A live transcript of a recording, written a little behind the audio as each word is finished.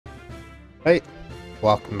Hey,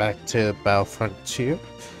 welcome back to Battlefront 2.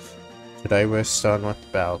 Today we're starting with the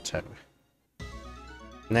Battle Tower.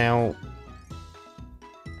 Now,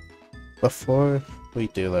 before we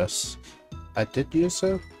do this, I did use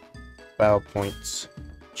a Battle Points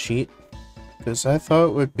cheat because I thought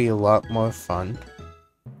it would be a lot more fun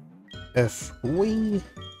if we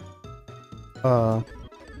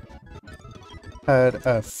had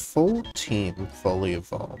a full team fully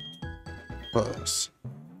evolved for this.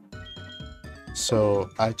 So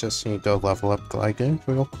I just need to level up Glider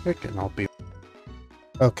real quick and I'll be...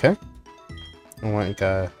 Okay. I went and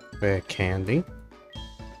got a rare candy.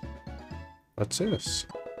 What's this?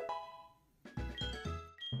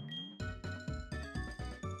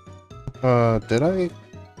 Did I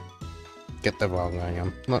get the wrong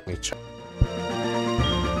item? Let me check.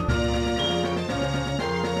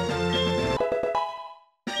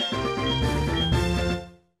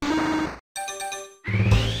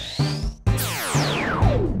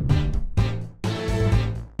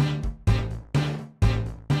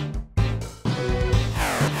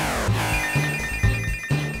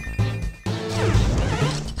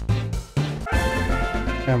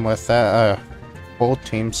 And with that, whole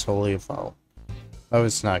team solely evolved. I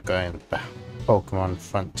was not going to Pokemon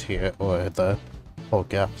Frontier or the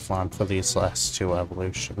Pokémon for these last two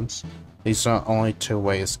evolutions. These are only two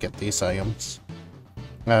ways to get these items.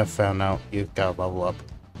 I found out you gotta level up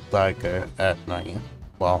Glider at night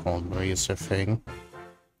while home resurfing.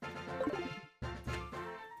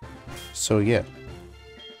 So yeah,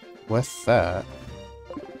 with that,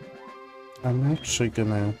 I'm actually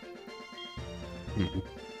gonna...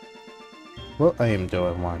 What item do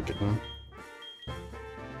I want to do?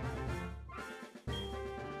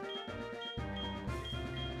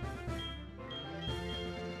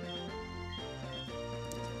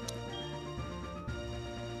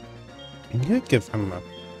 I'm gonna give him a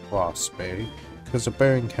Lost Berry, because a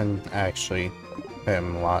berry can actually hit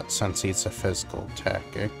him a lot since he's a physical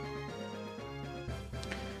attacker.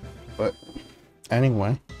 But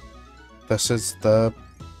anyway, this is the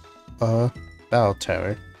Battle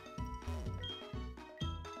Tower.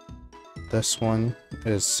 This one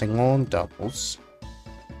is single and doubles.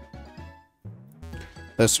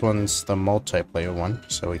 This one's the multiplayer one,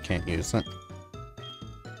 so we can't use it.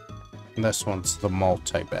 And this one's the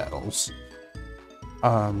multi-battles.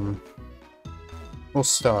 We'll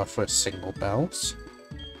start off with single battles.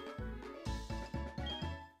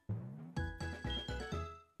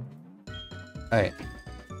 Alright,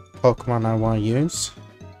 Pokemon I want to use.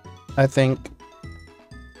 I think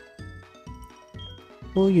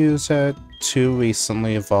we'll use two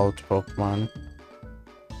recently evolved Pokemon.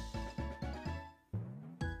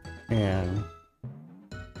 And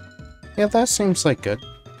yeah, that seems like good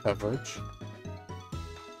coverage.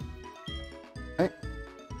 Right.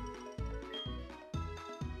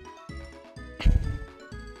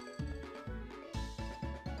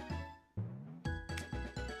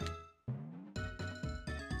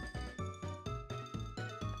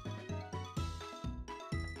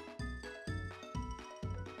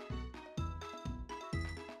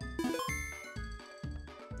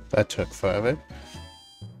 That took forever.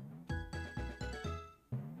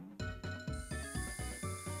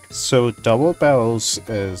 So double battles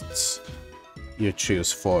is you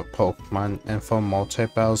choose 4 Pokemon, and for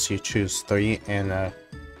multi-battles you choose 3 and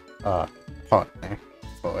a partner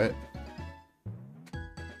for it.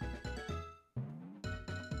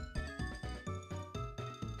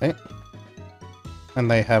 Okay.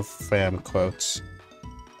 And they have fan quotes.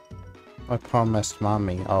 I promised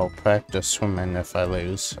mommy I'll practice swimming if I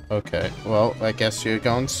lose. Okay, well, I guess you're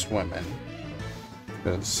going swimming.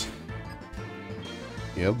 Because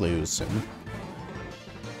you're losing.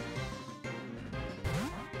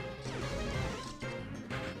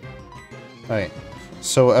 Alright,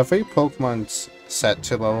 so every Pokemon's set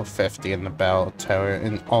to level 50 in the Battle Tower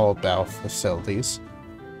in all battle facilities.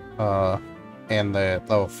 And the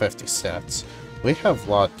level 50 stats. We have a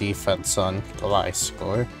lot of defense on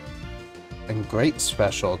Gliscor. And great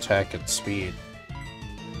special attack and speed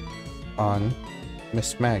on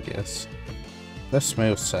Miss Magus. This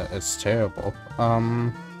moveset is terrible.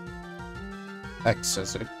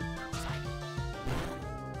 X-Scissor.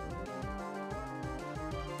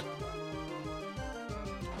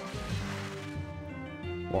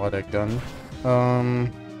 Water Gun.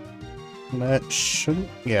 That shouldn't...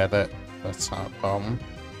 Yeah, that's not a problem.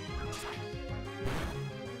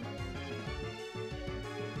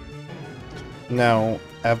 Now,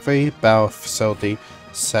 every battle facility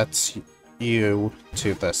sets you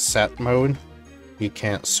to the set mode. You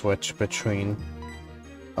can't switch between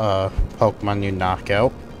Pokemon you knock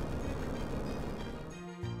out.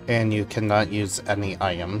 And you cannot use any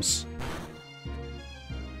items.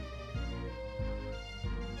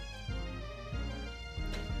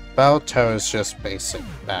 Battle Tower is just basic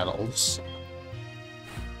battles.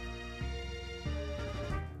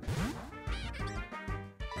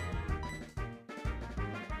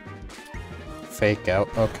 Fake out,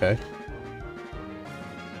 okay.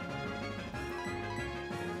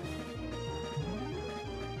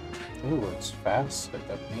 Ooh, it's faster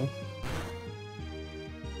than me.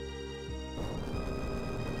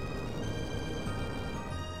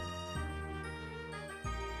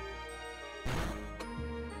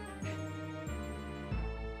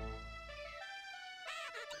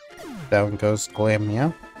 Down goes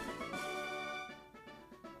Glamia.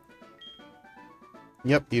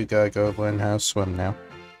 Yep, you gotta go learn how to swim now.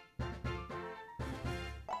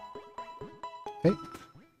 Okay.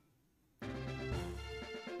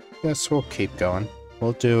 Guess we'll keep going.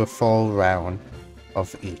 We'll do a full round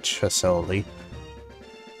of each facility.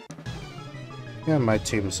 Yeah, my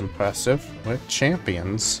team's impressive. We're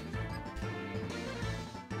champions.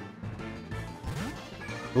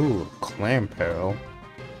 Ooh, Clam Peril.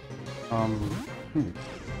 I'm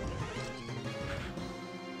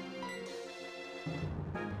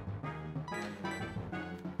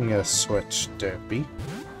gonna switch Derpy.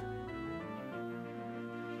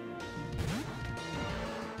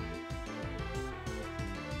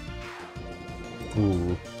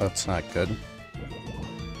 Ooh, that's not good.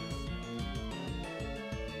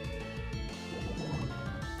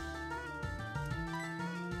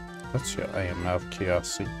 What's your item out of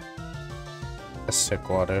curiosity? A sick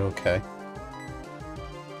water, okay.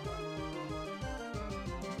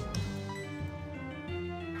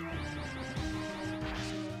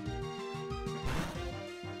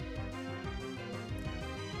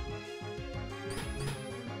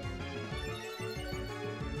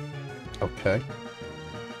 Okay.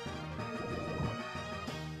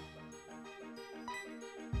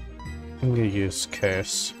 I'm gonna use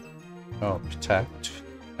Curse. Oh, Protect.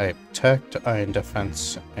 I Protect, Iron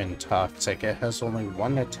Defense, and Toxic. It has only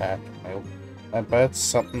one attack. I bet it's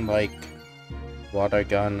something like Water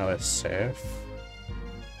Gun or Surf.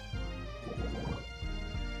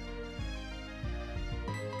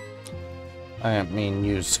 I didn't mean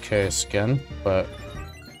use Curse again, but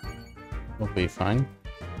we'll be fine.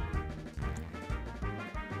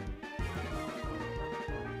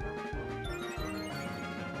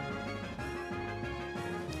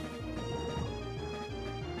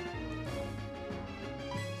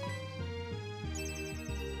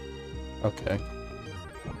 Okay.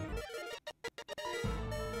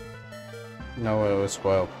 No, it was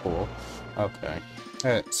Whirlpool. Okay.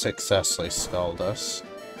 It successfully stalled us.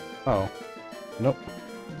 Oh. Nope.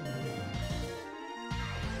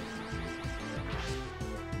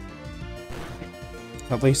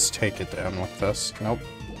 At least take it down with us. Nope.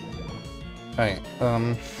 Alright,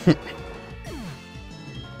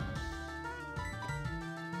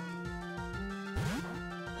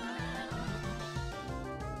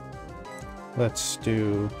 let's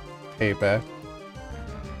do Payback.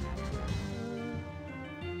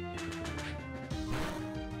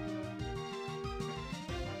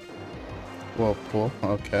 Whirlpool,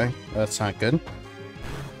 okay. That's not good.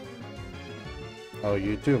 Oh,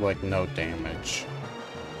 you do like no damage.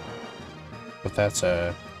 But that's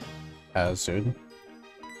a hazard.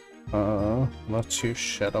 Let's use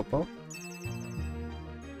Shadow Ball.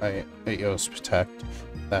 It goes Protect.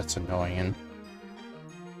 That's annoying.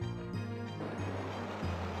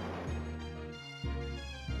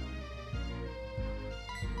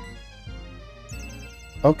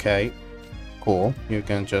 Okay, cool. You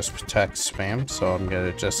can just Protect spam, so I'm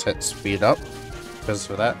gonna just hit Speed Up because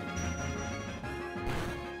of that.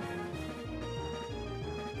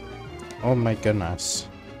 Oh my goodness.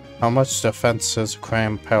 How much defense does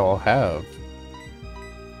Clam Peril have?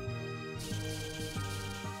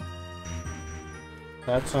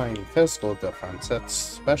 That's not even physical defense, that's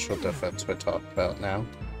special defense we're talking about now.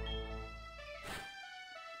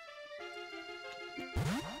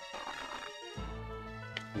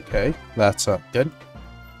 Okay, that's up good.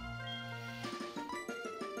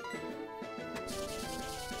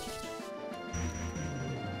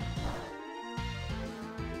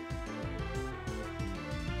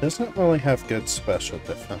 Doesn't really have good special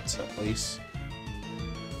defense, at least.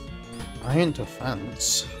 Iron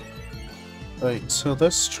defense. Right, so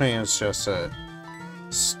this train is just a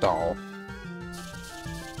stall.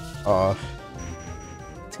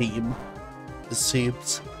 Team. It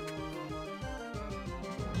seems.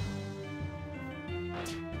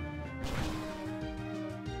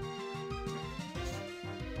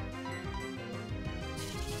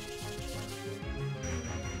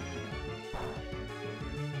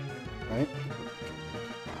 Right.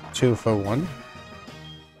 2 for 1.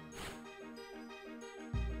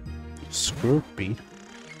 Scroopy.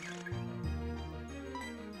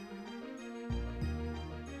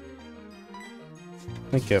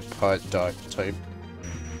 I get pot dog type.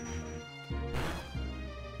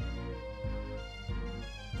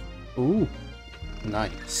 Ooh,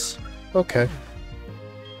 nice. Okay.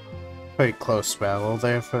 Pretty close battle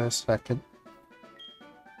there for a second.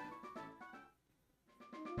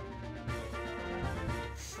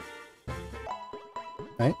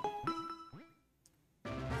 Right.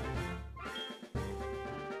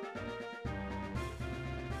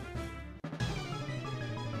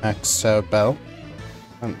 Next battle.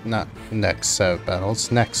 Not next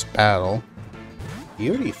battles. Next battle.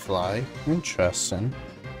 Beauty Fly. Interesting.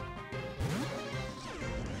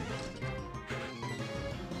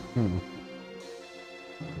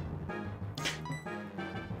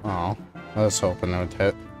 Oh, I was hoping it would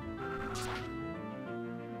hit.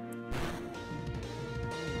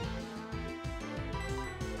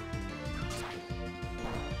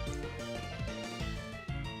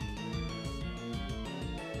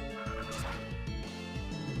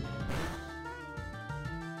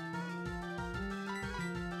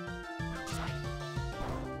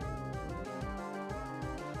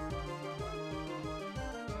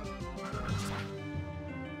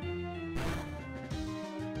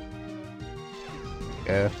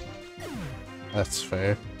 Yeah, that's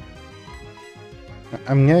fair.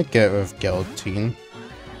 I'm gonna get rid of Guillotine.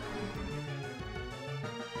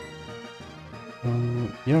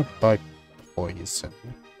 You don't buy poison.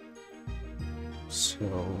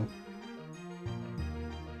 So...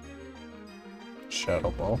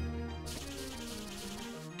 Shadow Ball.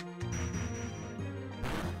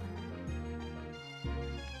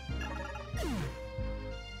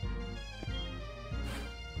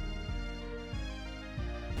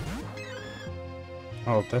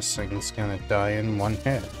 Oh, this thing's gonna die in one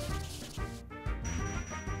hit.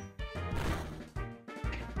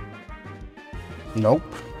 Nope.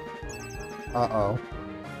 Uh-oh.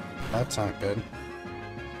 That's not good.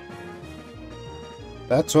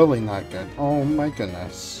 That's really not good. Oh my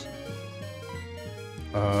goodness.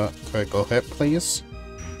 Critical hit, please.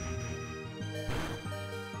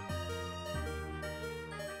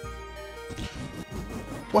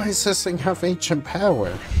 Why does this thing have ancient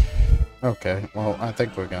power? Okay, well, I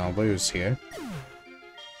think we're gonna lose here.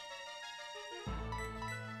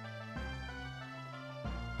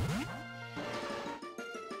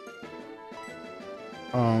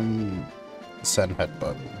 Send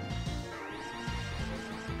headbutt.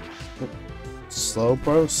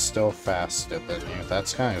 Slowbro's still faster than you.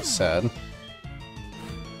 That's kind of sad.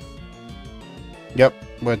 Yep,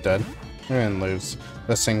 we're dead. We're gonna lose.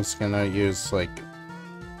 This thing's gonna use, like...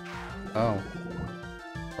 Oh.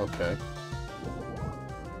 Okay.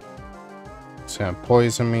 It's gonna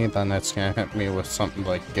poison me, then it's gonna hit me with something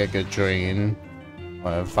like Giga Drain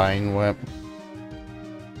or Vine Whip.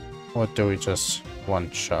 What do we just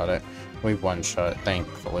one-shot it? We one-shot it,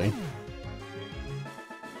 thankfully.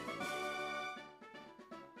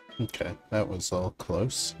 Okay, that was a little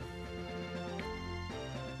close.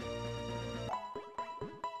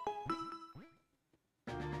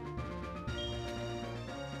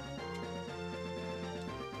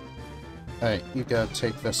 Alright, you gotta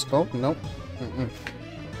take this gold? Nope.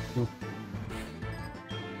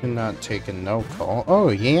 You're not taking no call. Oh,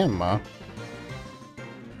 Yama.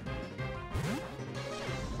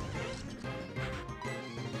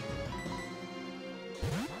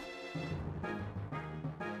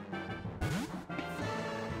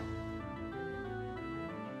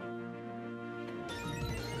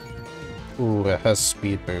 Ooh, it has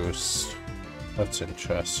speed boost. That's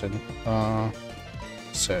interesting.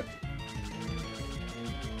 Sit.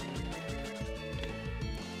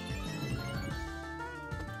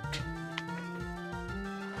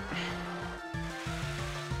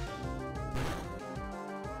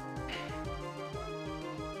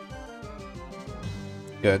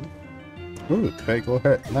 Good. Ooh, critical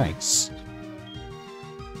hit. Nice.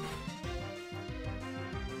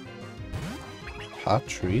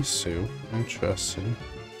 Patrisu. Interesting.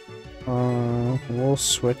 We'll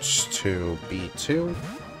switch to B2.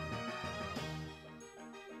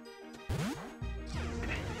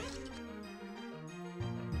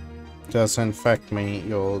 Doesn't affect me.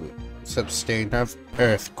 You'll sustain an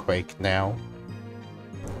earthquake now.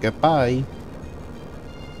 Goodbye.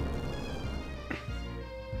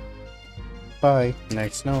 Bye.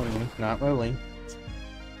 Next knowing me. Not really.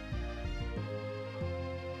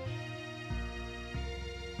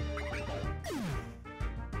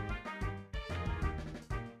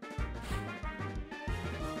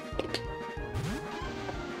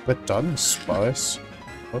 We're done, Spice.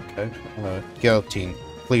 Okay. Guillotine.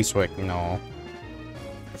 Please work no.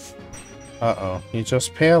 Uh-oh. You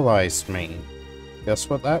just paralyzed me. Guess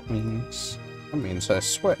what that means? That means I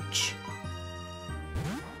switch.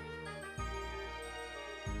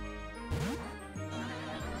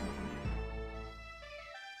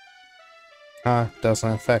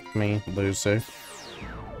 Doesn't affect me, loser.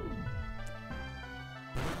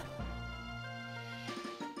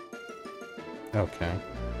 Okay.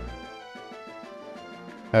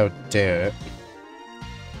 How dare it.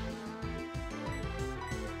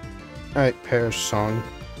 Alright, Perish Song.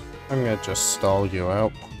 I'm gonna just stall you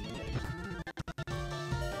out.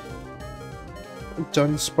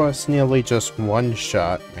 Dunsparce nearly just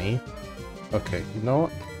one-shot me. Okay, you know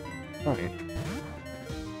what? Fine.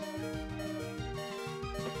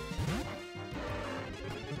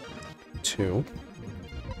 Two.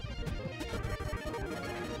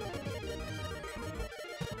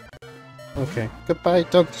 Okay, goodbye,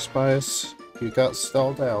 Dunsparce. You got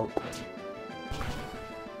stalled out.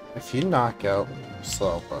 If you knock out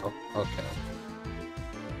Slowbro, okay.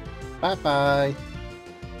 Bye-bye.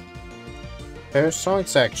 Perish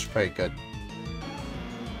Song's actually pretty good.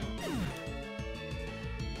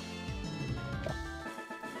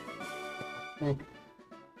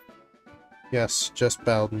 Yes, just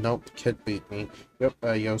battled. Nope, kid beat me. Yep,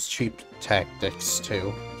 I use cheap tactics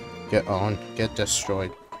too. Get on, get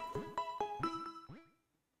destroyed.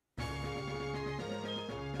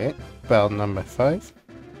 Okay, battle number 5.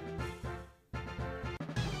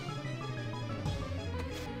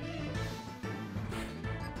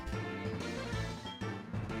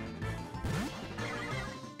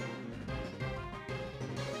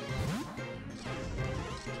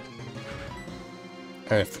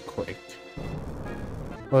 Earthquake.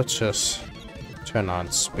 Let's just turn on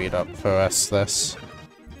speed up for us this.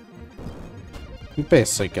 You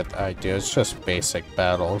basically get the idea, it's just basic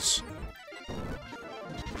battles.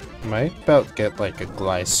 Am I about to get like a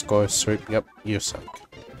glide score sweep? Yep, you suck.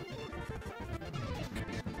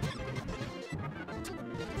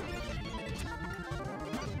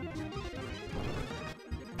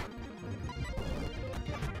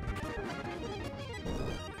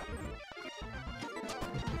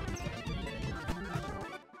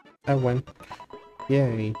 I win.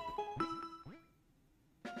 Yay.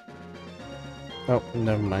 Oh,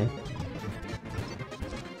 never mind.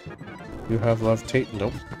 You have love tape?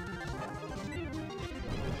 Nope.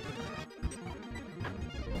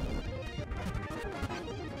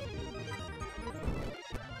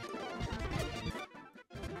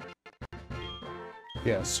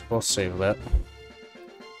 Yes, we'll save that.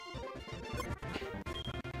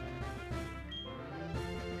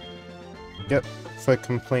 Yep, for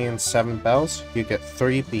completing 7 bells, you get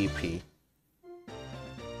 3 BP.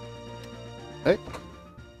 Right?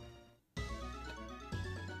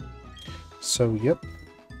 So, yep.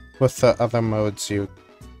 With the other modes,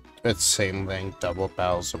 it's same thing, double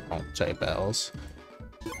bells or multi-bells.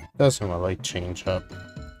 Doesn't really change up.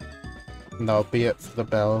 And that'll be it for the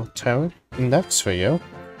Bell Tower. Next video,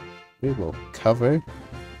 we will cover...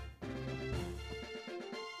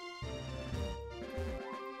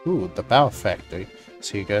 Ooh, the Bow Factory.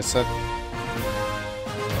 See you guys then.